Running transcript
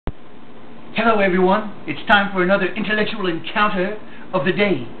Hello everyone, it's time for another intellectual encounter of the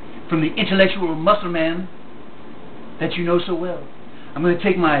day from the intellectual muscle man that you know so well. I'm going to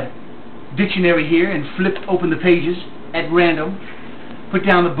take my dictionary here and flip open the pages at random, put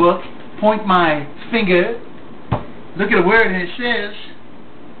down the book, point my finger, look at a word and it says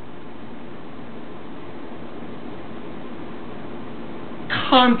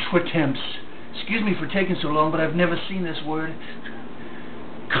contretemps. Excuse me for taking so long, but I've never seen this word.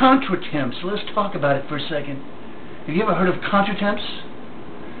 Contretemps. Let's talk about it for a second. Have you ever heard of contretemps?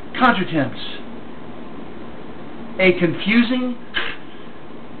 Contretemps. A confusing,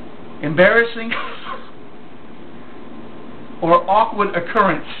 embarrassing, or awkward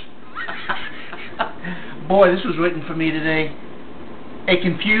occurrence. Boy, this was written for me today. A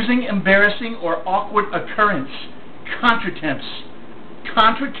confusing, embarrassing, or awkward occurrence. Contretemps.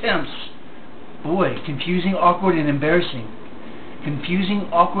 Contretemps. Boy, confusing, awkward, and embarrassing. Confusing,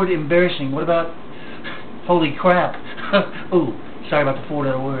 awkward, embarrassing. What about holy crap? Oh, sorry about the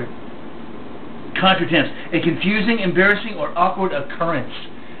four-letter word. Contretemps. A confusing, embarrassing, or awkward occurrence.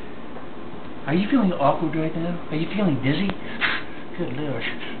 Are you feeling awkward right now? Are you feeling dizzy? Good Lord.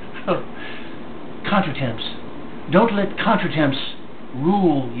 Contretemps. Don't let contretemps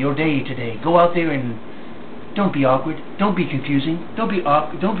rule your day today. Go out there and don't be awkward. Don't be confusing. Don't be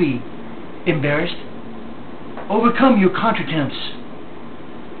embarrassed. Overcome your contretemps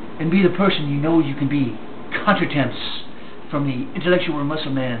and be the person you know you can be. Contretemps from the intellectual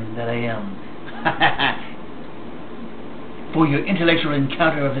muscle man that I am. For your intellectual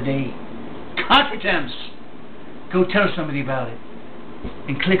encounter of the day. Contretemps. Go tell somebody about it.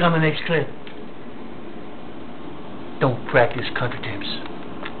 And click on the next clip. Don't practice contretemps.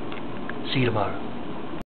 See you tomorrow.